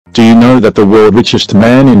Do you know that the world richest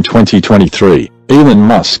man in 2023, Elon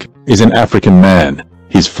Musk, is an African man?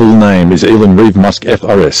 His full name is Elon Musk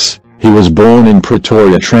FRS. He was born in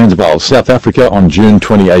Pretoria, Transvaal, South Africa on June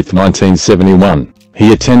 28, 1971.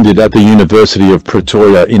 He attended at the University of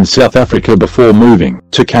Pretoria in South Africa before moving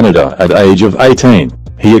to Canada at age of 18.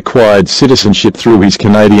 He acquired citizenship through his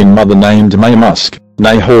Canadian mother named May Musk,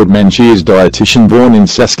 née Horde Manchia's dietitian, born in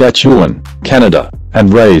Saskatchewan, Canada,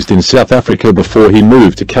 and raised in South Africa before he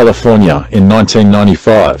moved to California in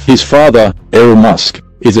 1995. His father, Elon Musk,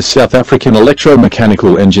 is a South African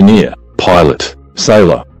electromechanical engineer, pilot,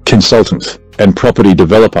 sailor, consultant, and property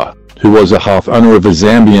developer, who was a half-owner of a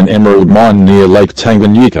Zambian emerald mine near Lake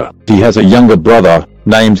Tanganyika. He has a younger brother,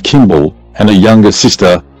 named Kimball, and a younger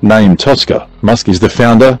sister, named Tosca. Musk is the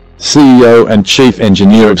founder, CEO and chief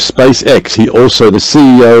engineer of SpaceX. He also the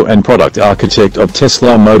CEO and product architect of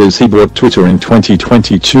Tesla Motors. He bought Twitter in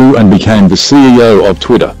 2022 and became the CEO of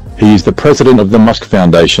Twitter. He is the president of the Musk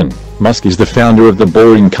Foundation. Musk is the founder of the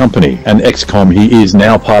Boring Company and XCOM. He is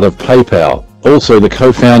now part of PayPal, also the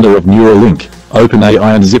co-founder of Neuralink,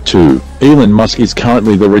 OpenAI and Zip2. Elon Musk is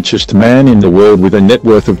currently the richest man in the world with a net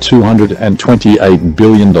worth of $228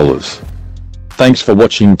 billion. Thanks for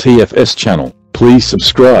watching TFS channel. Please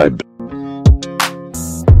subscribe.